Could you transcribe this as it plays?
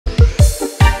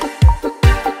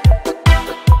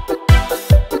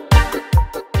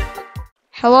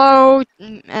Hello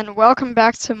and welcome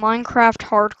back to Minecraft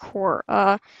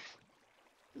Hardcore.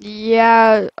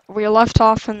 Yeah, we left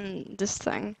off in this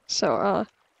thing, so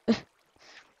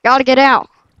gotta get out.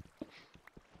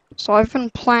 So I've been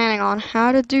planning on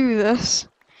how to do this,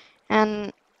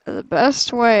 and the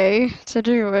best way to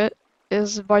do it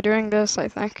is by doing this, I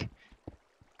think.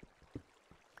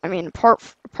 I mean,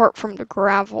 apart from the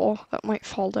gravel that might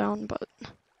fall down, but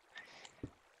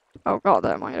oh god,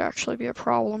 that might actually be a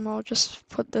problem. I'll just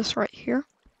put this right here.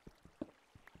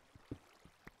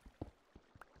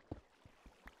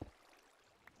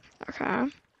 Okay,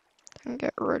 and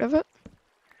get rid of it.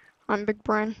 I'm big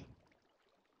brain.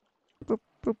 Boop,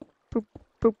 boop, boop,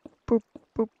 boop, boop,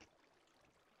 boop.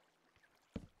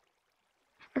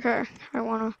 Okay, I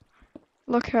wanna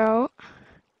look out.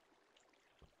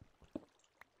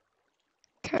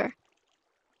 Okay,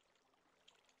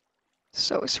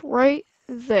 so it's right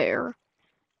there.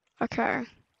 Okay,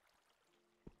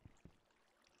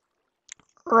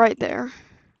 right there.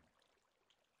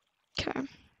 Okay,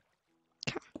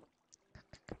 okay.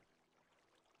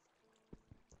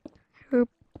 Boop,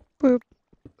 boop,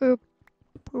 boop,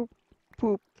 boop,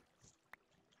 boop.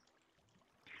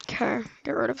 Okay,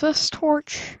 get rid of this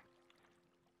torch.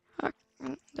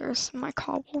 There's my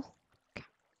cobble. Okay.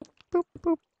 Boop,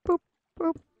 boop, boop,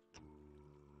 boop.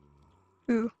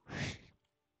 Ooh.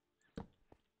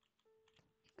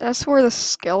 That's where the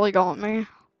skelly got me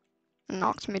and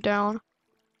knocked me down.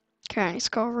 Okay, I need to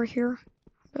go over here.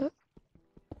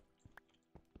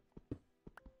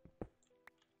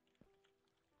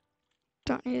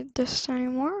 Don't need this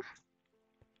anymore.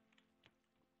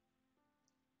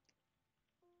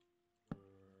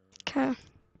 Okay.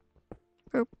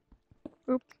 Boop,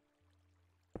 boop,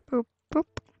 boop, boop,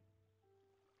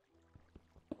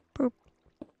 boop,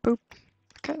 boop.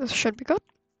 Okay, this should be good.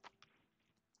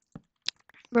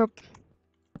 Boop,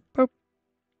 boop.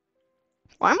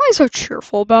 Why am I so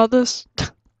cheerful about this?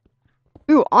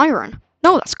 Ooh, iron.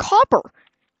 No, that's copper.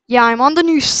 Yeah, I'm on the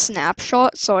new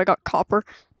snapshot, so I got copper.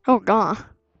 Oh god.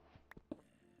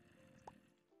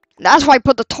 That's why I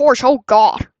put the torch. Oh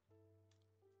god.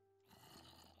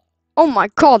 Oh my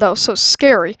god, that was so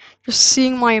scary. Just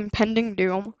seeing my impending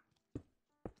doom.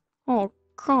 Oh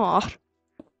god.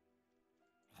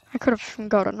 I could have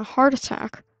gotten a heart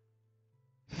attack.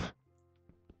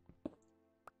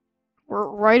 We're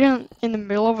right in the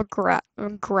middle of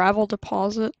a gravel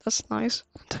deposit. That's nice.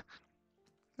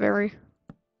 Very.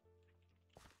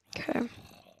 Okay.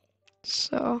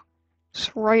 So,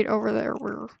 it's right over there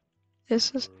where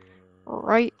this is.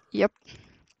 Right. Yep.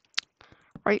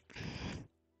 Right.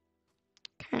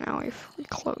 Okay, now if we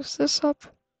close this up.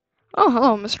 Oh,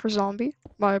 hello, Mr. Zombie.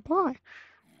 Bye-bye.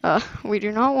 We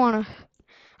do not want to...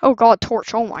 Oh god,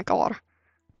 torch. Oh my god.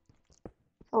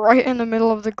 Right in the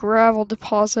middle of the gravel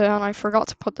deposit, and I forgot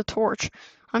to put the torch.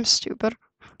 I'm stupid.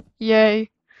 Yay.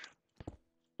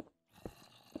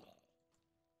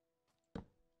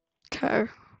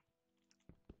 Okay.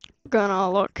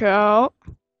 Gonna look out.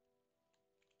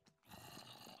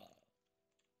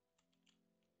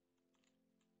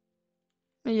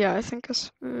 Yeah, I think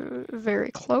it's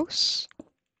very close.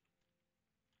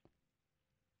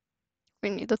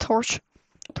 We need the torch.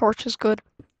 Torch is good.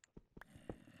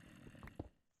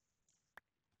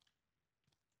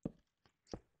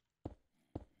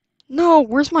 No,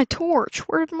 where's my torch?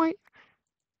 Where did my...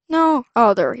 No.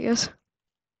 Oh, there he is.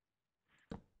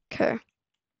 Okay.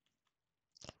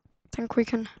 Think we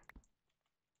can...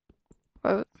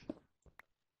 Uh,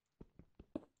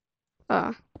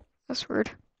 that's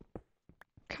weird.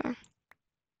 Okay.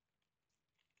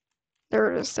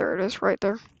 There it is, right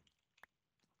there.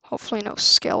 Hopefully no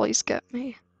skellies get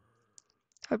me.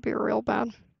 That'd be real bad.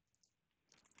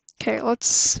 Okay,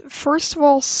 let's first of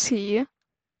all see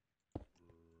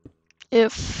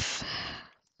if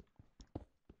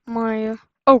my...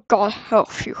 Oh god, oh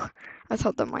phew. I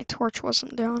thought that my torch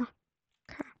wasn't down.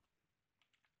 Okay.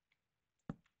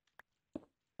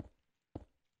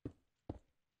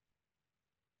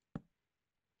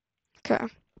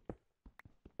 Okay.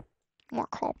 More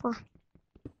copper.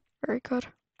 Very good.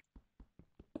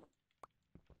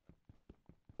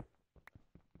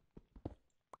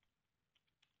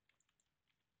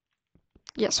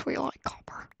 Yes, we like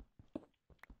copper.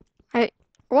 I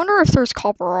wonder if there's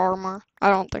copper armor. I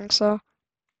don't think so.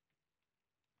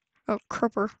 Oh,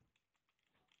 cripper.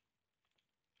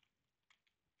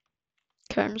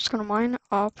 Okay, I'm just gonna mine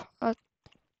up a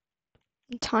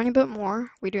tiny bit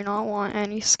more. We do not want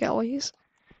any skellies.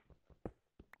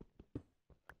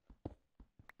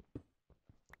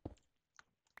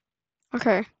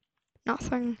 Okay,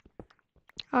 nothing.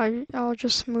 I'll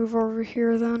just move over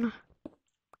here then.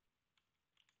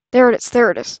 There it is,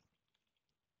 there it is.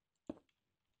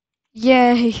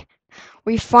 Yay!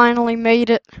 We finally made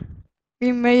it.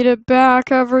 We made it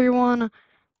back, everyone.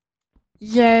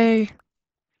 Yay.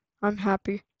 I'm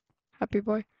happy. Happy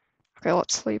boy. Okay,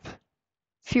 let's sleep.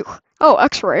 Phew. Oh,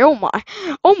 X-ray. Oh my.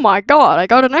 Oh my god, I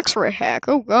got an X-ray hack.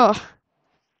 Oh god.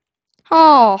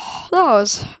 Oh,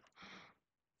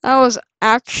 that was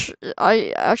actually,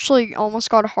 I actually almost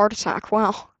got a heart attack.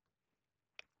 Wow.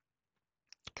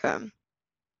 Okay.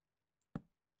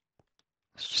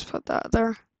 Let's just put that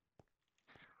there.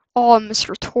 Oh,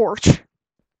 Mr. Torch.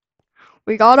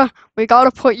 We gotta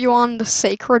put you on the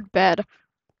sacred bed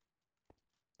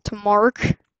to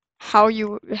mark how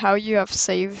you have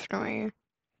saved me.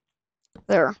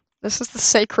 There. This is the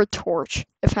sacred torch.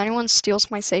 If anyone steals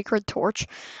my sacred torch,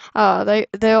 they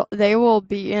will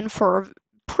be in for a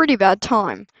pretty bad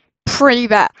time. Pretty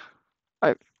bad.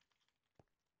 I,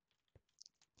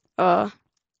 uh,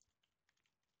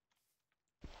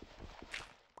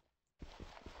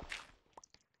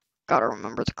 gotta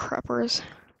remember the creppers.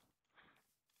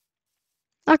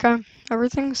 Okay,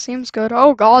 everything seems good.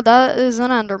 Oh god, that is an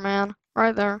Enderman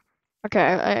right there.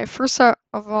 Okay, I first of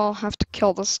all have to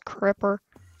kill this cripper.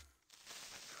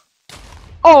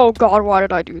 Oh god, why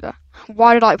did I do that?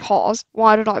 Why did I pause?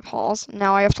 Why did I pause?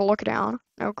 Now I have to look down.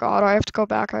 Oh god, I have to go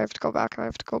back, I have to go back, I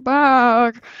have to go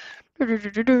back. Do -do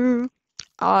 -do -do -do.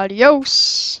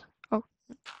 Adios. Oh,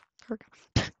 there we go.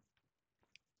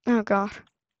 Oh god.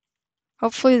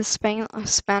 Hopefully the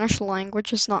Spanish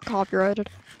language is not copyrighted.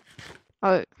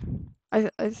 Uh,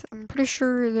 I'm pretty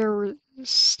sure there was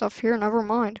stuff here. Never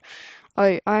mind.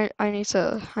 I need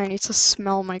to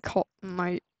smell my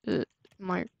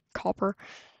copper.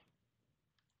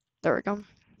 There we go.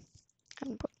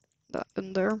 And put that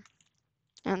in there.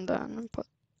 And then put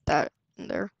that in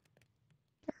there.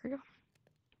 There we go.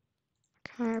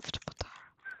 Okay, I have to put that.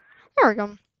 There we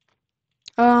go.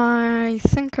 I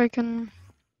think I can.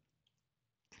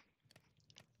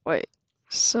 Wait.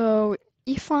 So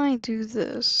if I do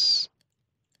this,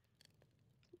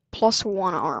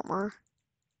 +1 armor.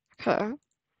 Okay.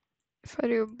 If I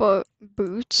do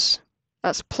boots,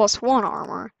 that's +1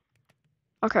 armor.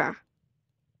 Okay.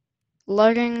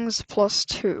 Leggings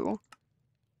 +2.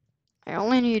 I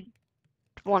only need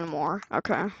one more.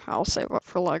 Okay, I'll save up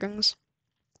for leggings.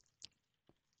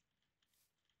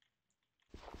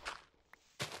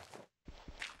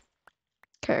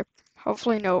 Okay,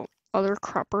 hopefully no other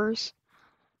creppers.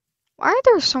 Why are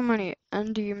there so many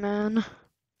Endy men?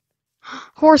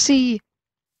 Horsey!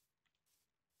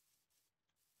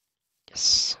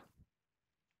 Yes.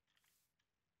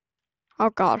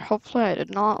 Oh god, hopefully I did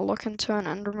not look into an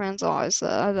Enderman's eyes.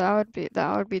 That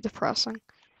would be depressing.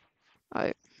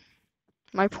 I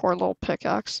my poor little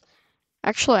pickaxe.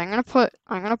 Actually, I'm gonna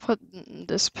put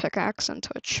this pickaxe into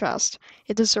a chest.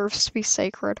 It deserves to be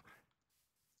sacred.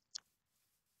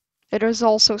 It has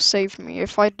also saved me.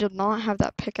 If I did not have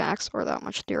that pickaxe or that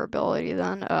much durability,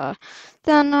 then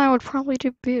I would probably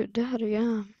be dead.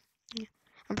 Yeah.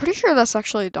 I'm pretty sure that's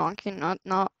actually a donkey, not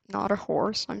a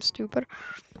horse. I'm stupid.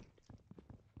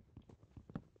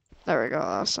 There we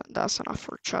go. That's enough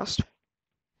for a chest.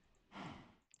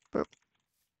 Boop.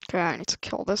 Okay, I need to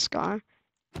kill this guy.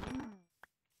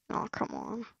 Oh, come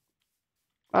on.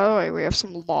 By the way, we have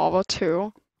some lava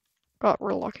too. Got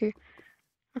real lucky.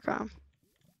 Okay.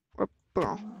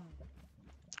 Boom.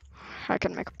 I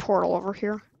can make a portal over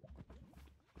here.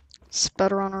 It's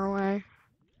better on our way.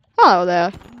 Hello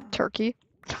there, turkey.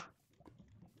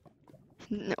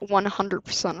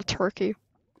 100% a turkey.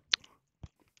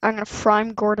 I'm gonna fry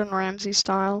him Gordon Ramsay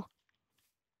style.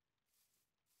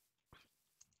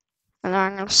 And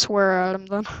I'm gonna swear at him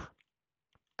then.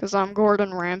 Because I'm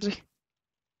Gordon Ramsay.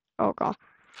 Oh god.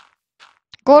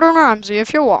 Gordon Ramsay,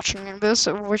 if you're watching this,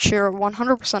 which you're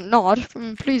 100% not,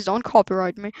 please don't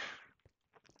copyright me.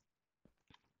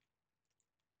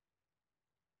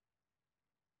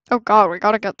 Oh god, we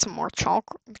gotta get some more choco.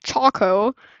 We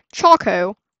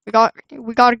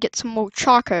gotta get some more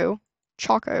choco.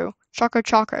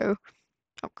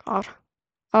 Oh god.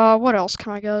 What else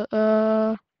can I get?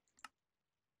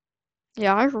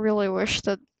 Yeah, I really wish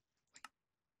that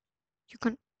you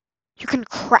can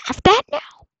craft that now?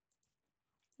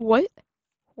 What?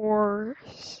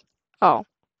 Horse. Oh.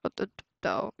 What the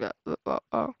oh, yeah,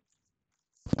 oh.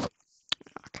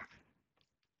 Okay.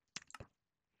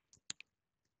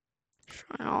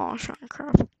 Shine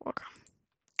craft. Okay.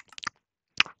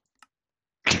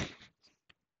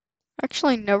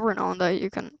 Actually never known that you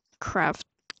can craft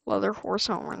leather horse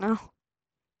armor now.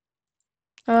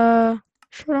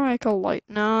 Should I make a light?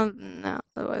 No, the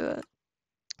way that.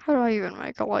 How do I even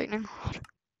make a lightning rod?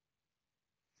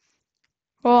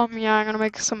 Yeah, I'm gonna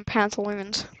make some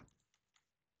pantaloons.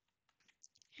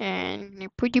 And you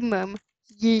put your mum.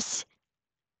 Yes.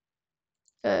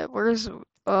 Where's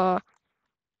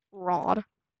rod?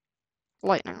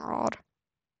 Lightning rod.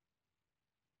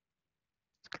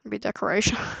 It's gonna be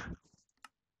decoration.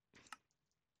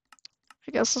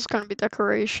 I guess it's gonna be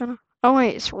decoration. Oh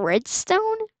wait, it's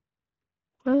redstone?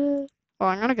 What? Well,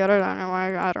 I'm gonna get it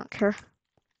anyway. I don't care.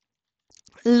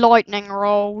 Lightning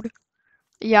rod.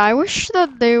 Yeah, I wish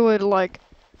that they would like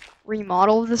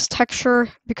remodel this texture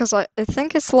because I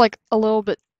think it's like a little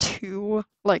bit too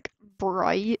like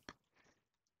bright.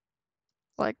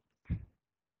 Like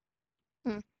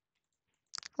hmm,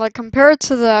 like compared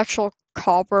to the actual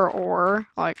copper ore,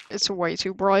 like it's way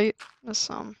too bright. This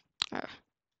uh,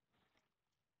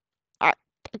 I,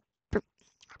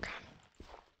 okay.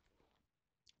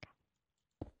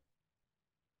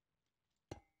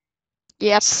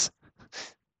 Yes.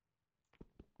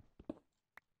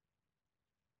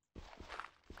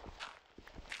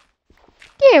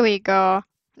 Here we go.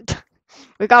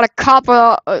 We got a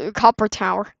copper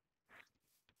tower.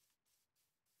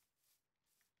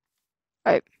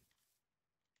 Right.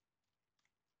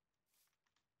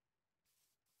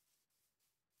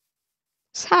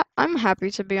 I'm happy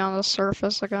to be on the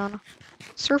surface again.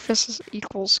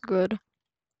 Equals good.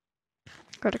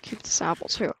 Gotta keep this apple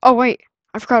too. Oh wait,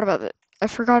 I forgot about it. I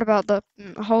forgot about the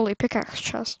holy pickaxe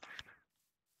chest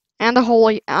and the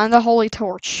holy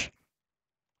torch.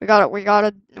 We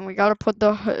gotta put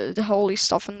the holy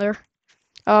stuff in there.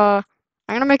 I'm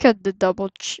gonna make the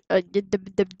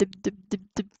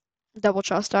double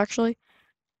chest actually.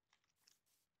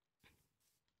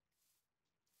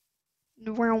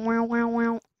 Wow, wow, wow,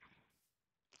 wow.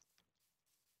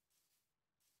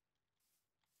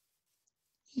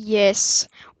 Yes.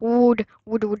 Wood.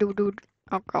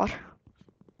 Oh god.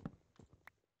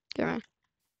 Give me.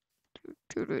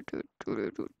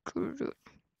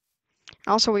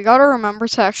 Also, we gotta remember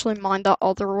to actually mine the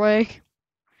other way.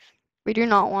 We do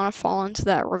not want to fall into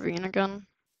that ravine again.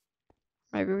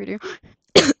 Maybe we do.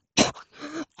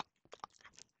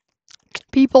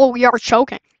 People, we are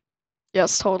choking.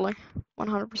 Yes, totally.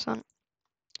 100%.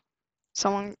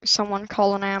 Someone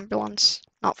call an ambulance.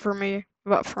 Not for me,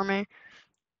 but for me.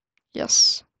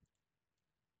 Yes.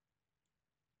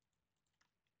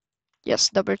 Yes,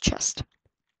 double chest.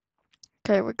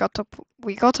 Okay, we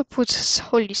gotta put this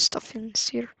holy stuff in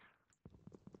here.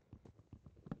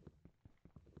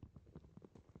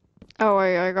 Oh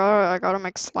wait, I gotta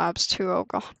make slabs too. Oh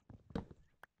god.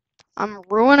 I'm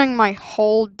ruining my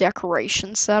whole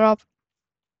decoration setup.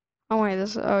 Oh wait,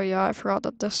 oh yeah, I forgot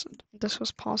that this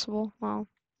was possible. Wow.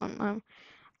 I'm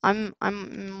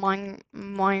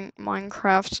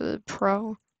Minecraft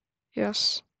pro.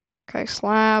 Yes. Okay,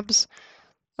 slabs.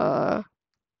 Uh,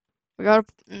 we gotta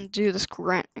do this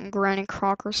Granny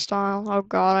Crocker style. Oh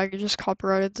god, I just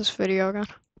copyrighted this video again.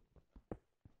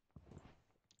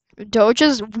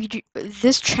 Doges,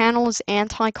 this channel is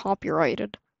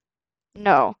anti-copyrighted.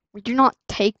 No, we do not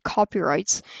take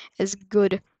copyrights as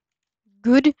good.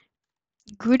 Good,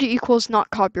 good equals not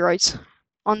copyrights.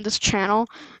 On this channel,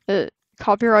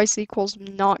 copyrights equals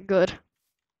not good.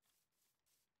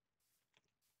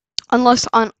 Unless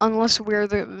we're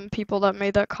the people that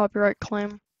made that copyright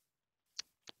claim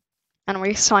and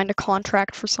we signed a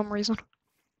contract for some reason.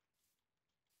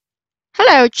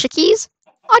 Hello, chickies.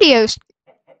 Adios.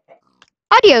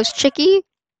 Adios, chickie.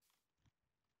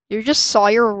 You just saw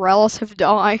your relative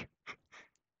die.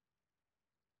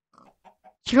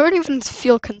 You don't even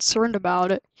feel concerned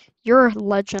about it. You're a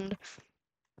legend.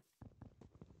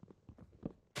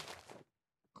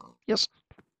 Yes.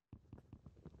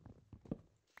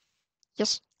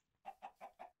 Yes.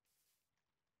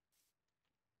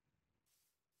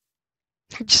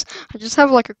 I just have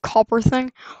like a copper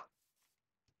thing.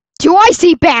 Do I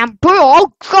see bamboo?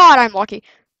 Oh god, I'm lucky.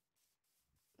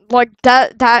 Like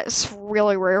that's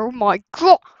really rare. Oh my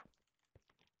god.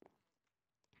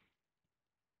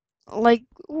 Like,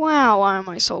 wow, why am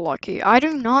I so lucky? I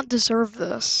do not deserve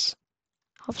this.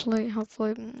 Hopefully.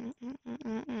 I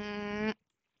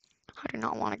do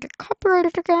not want to get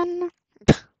copyrighted again.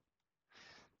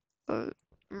 I'm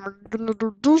gonna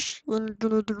do this, I'm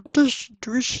gonna do this.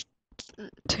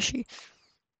 Tushy.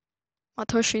 My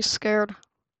Tushy's scared.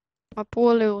 My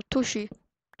poor little Tushy.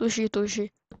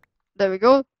 Tushy. There we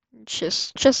go.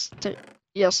 Just,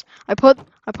 yes. I put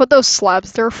those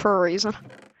slabs there for a reason.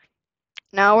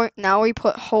 Now we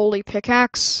put holy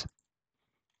pickaxe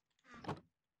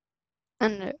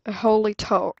and a holy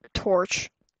torch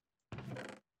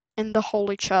in the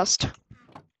holy chest.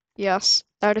 Yes,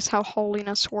 that is how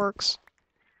holiness works.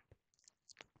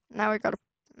 Now we gotta.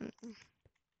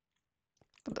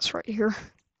 Put this right here.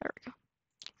 There we go.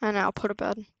 And now put a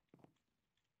bed.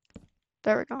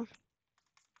 There we go.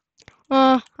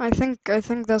 I think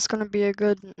that's gonna be a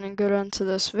good end to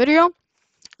this video.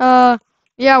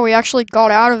 Yeah, we actually got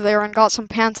out of there and got some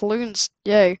pantaloons.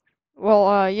 Yay.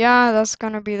 Well, yeah, that's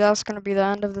gonna be the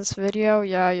end of this video.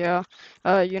 Yeah.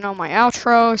 You know my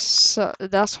outro, so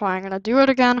that's why I'm gonna do it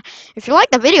again. If you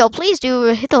like the video, please do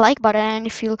hit the like button. And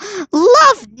if you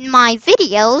love my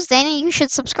videos, then you should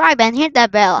subscribe and hit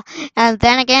that bell. And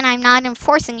then again, I'm not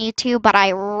enforcing you to, but I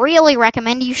really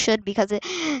recommend you should because it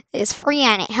is free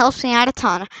and it helps me out a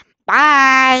ton.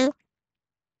 Bye!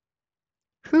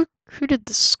 Who did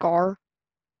the scar?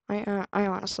 I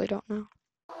honestly don't know.